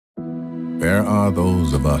There are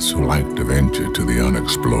those of us who like to venture to the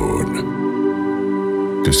unexplored,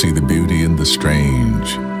 to see the beauty in the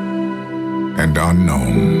strange and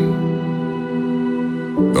unknown.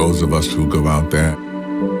 Those of us who go out there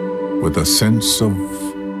with a sense of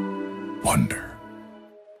wonder.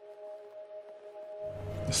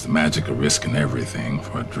 It's the magic of risking everything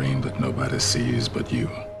for a dream that nobody sees but you.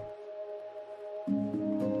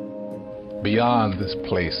 Beyond this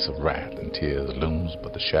place of wrath and tears looms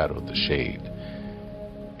but the shadow of the shade.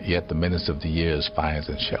 Yet the menace of the years finds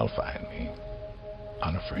and shall find me,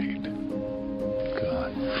 unafraid.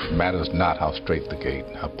 God, it matters not how straight the gate,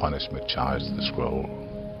 how punishment charged the scroll.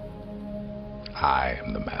 I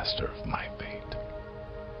am the master of my fate.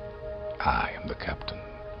 I am the captain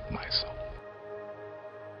of my soul.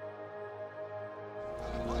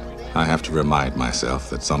 I have to remind myself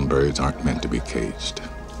that some birds aren't meant to be caged.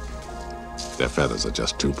 Their feathers are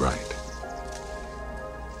just too bright.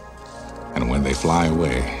 And when they fly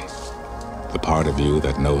away, the part of you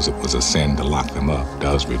that knows it was a sin to lock them up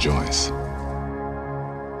does rejoice.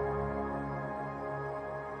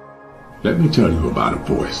 Let me tell you about a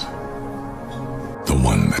voice. The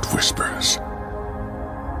one that whispers.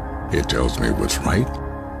 It tells me what's right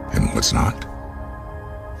and what's not,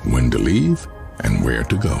 when to leave and where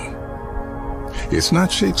to go. It's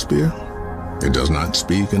not Shakespeare. It does not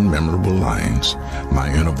speak in memorable lines.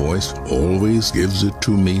 My inner voice always gives it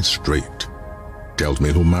to me straight. Tells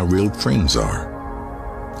me who my real friends are.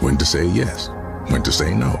 When to say yes, when to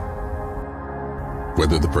say no.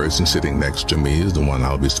 Whether the person sitting next to me is the one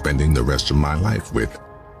I'll be spending the rest of my life with.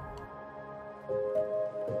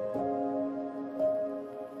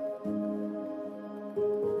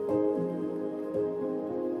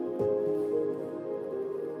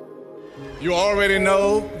 You already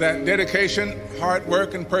know that dedication, hard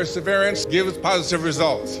work, and perseverance gives positive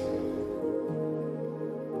results.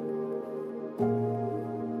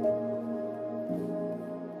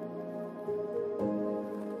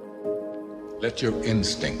 Let your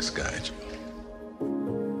instincts guide you.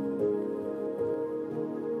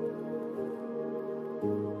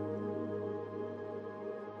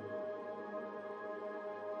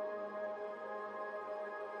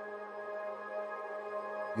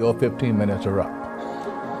 Your 15 minutes are up.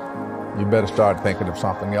 You better start thinking of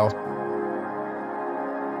something else.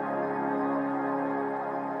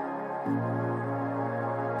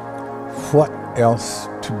 What else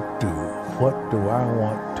to do? What do I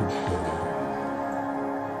want to do?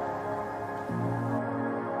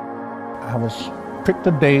 I was picked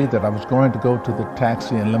a day that I was going to go to the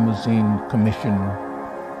Taxi and Limousine Commission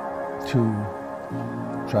to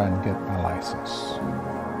try and get my license.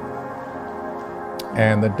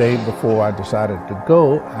 And the day before I decided to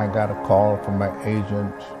go, I got a call from my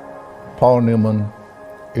agent. Paul Newman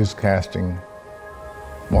is casting,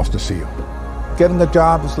 wants to see you. Getting a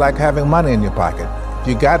job is like having money in your pocket. If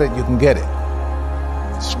you got it, you can get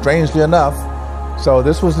it. Strangely enough, so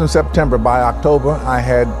this was in September. By October, I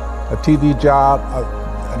had a TV job,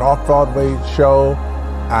 an off-Broadway show.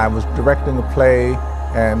 I was directing a play,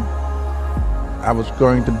 and I was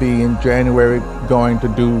going to be in January going to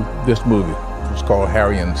do this movie. It's called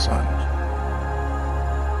Harry and Sons.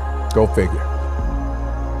 Go figure.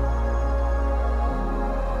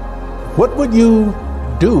 What would you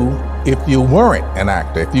do if you weren't an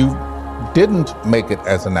actor? If you didn't make it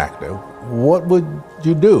as an actor, what would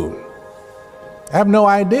you do? I have no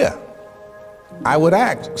idea. I would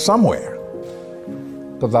act somewhere,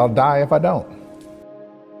 because I'll die if I don't.